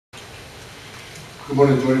Good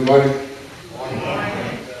morning to everybody. Good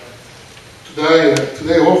morning.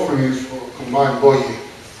 Today offering is for combined budget.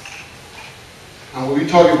 And when we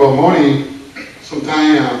talk about money,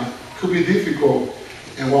 sometimes it could be difficult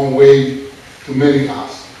in one way to many of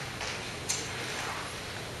us.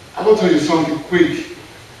 I will tell you something quick.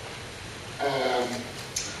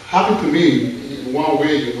 Happened to me in one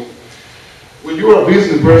way, you know. When you're a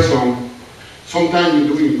business person, sometimes you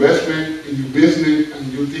do investment in your business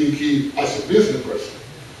and you think it as a business person.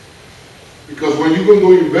 Because when you're going to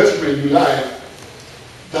do investment in your life,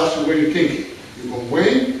 that's the way you're thinking. You're going to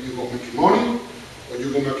win, you're going to make money, or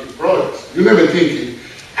you're going to make products. You're never thinking,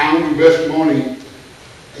 I'm going to invest money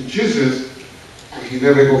in Jesus and He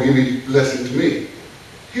never going to give me blessing to me.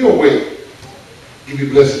 He always give me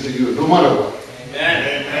blessing to you, no matter what.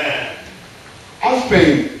 Amen. Amen. I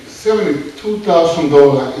spent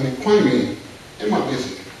 $72,000 in equipment in my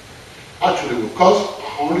business. Actually, it would cost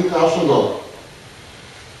 $100,000.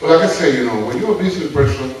 But like I say, you know, when you're a business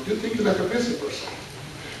person, you're thinking like a business person.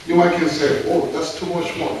 You might can say, oh, that's too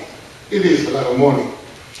much money. It is a lot of money.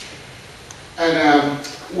 And,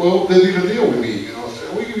 well, they did a deal with me, you know.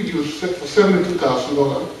 So we give you for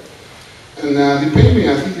 $72,000. And they paid me,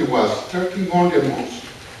 I think it was $1,300 a month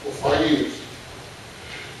for 5 years.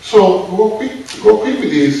 So go quick with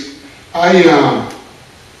this. I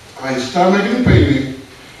started making the payment,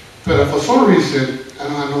 but for some reason, I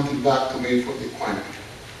don't have nothing back to me for the equipment.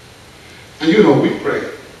 And you know, we pray.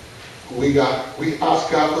 We ask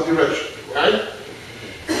God for direction, right?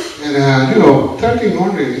 And you know,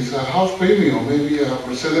 $1,300 is a house payment, or maybe a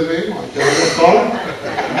Mercedes-Benz, or a Jaguar car.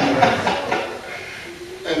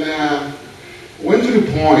 And went to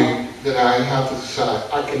the point that I have to decide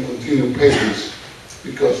I can continue to pay this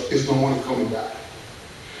because it's no money coming back.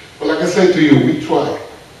 But like I said to you, we try.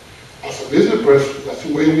 As a business person, that's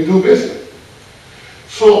the way we do business.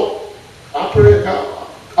 So I pray God,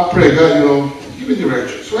 you know, give me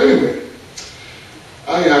direction. So anyway,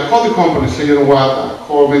 I called the company and said, you know what, I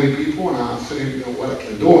called many people and I said, you know, what I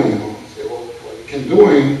can do, you know. I said, well, what you can do,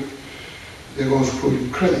 they're going to screw your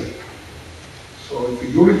credit. So if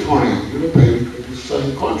you're returning, you're going to pay because you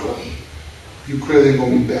signed a contract, your credit is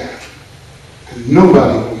going to be bad. And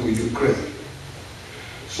nobody will give you credit.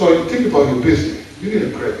 So you think about your business, you need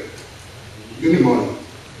a credit. You need money,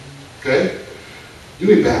 okay? You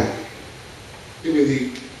need bank. You need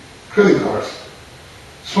the credit cards.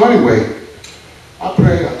 So anyway, I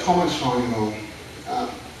pray, I told my son, you know,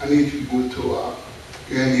 I need to go to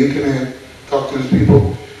get on the internet, talk to these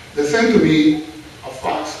people. They sent to me a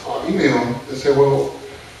fax or email. They said, well,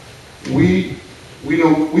 we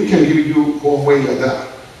can give you go away like that.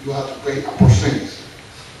 You have to pay a percentage,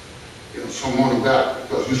 you know, some money back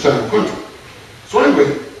because you signed a contract. So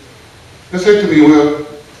anyway, they said to me, well,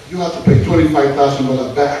 you have to pay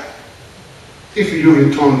 $25,000 back if you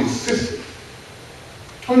return this system.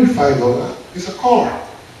 $25 is a car.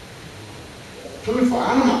 I don't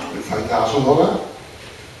have $25,000.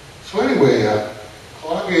 So anyway, I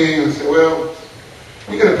called again and said, well,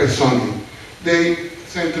 you got to pay something. They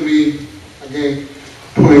sent to me again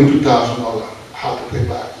 $22,000 I have to pay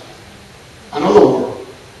back. Another word,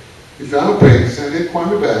 if I don't pay, send it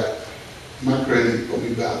me back, my credit will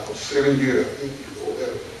be back for 7 years, I think, or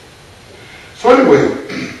whatever. So anyway,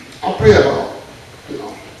 I pray about, you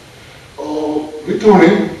know,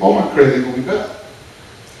 returning, all my credit will be back.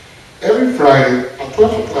 Every Friday at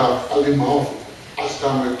 12 o'clock, I leave my office. I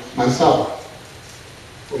start my Sabbath.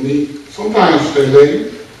 For me, sometimes stay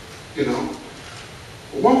late, you know.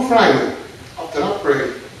 One Friday, after I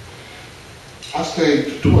pray, I stayed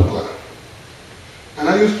to 2 o'clock. And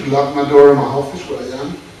I used to lock my door in my office where I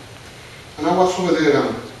am. And I was over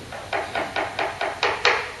there,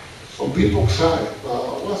 some people outside,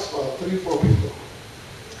 was about 3 or 4 people.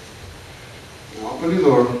 And I opened the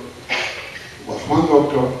door, it was one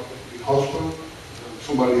doctor, the husband, and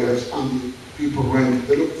somebody else, and the people rent.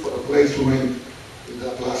 They looked for a place to rent in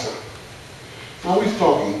that plaza. Now he's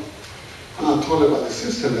talking, and I told him about the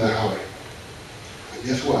system that I have. And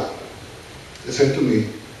guess what? They said to me,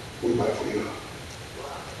 we buy for you.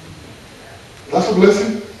 That's a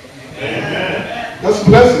blessing. Amen. That's a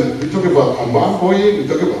blessing. We talk about combined budget, we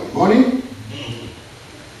talk about money.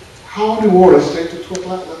 How in the world stay to 2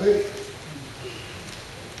 o'clock a day?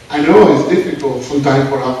 I know it's difficult sometimes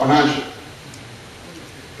for our financial,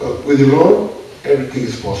 but with the Lord, everything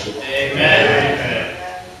is possible.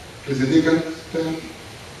 Amen. Please, the deacon, stand.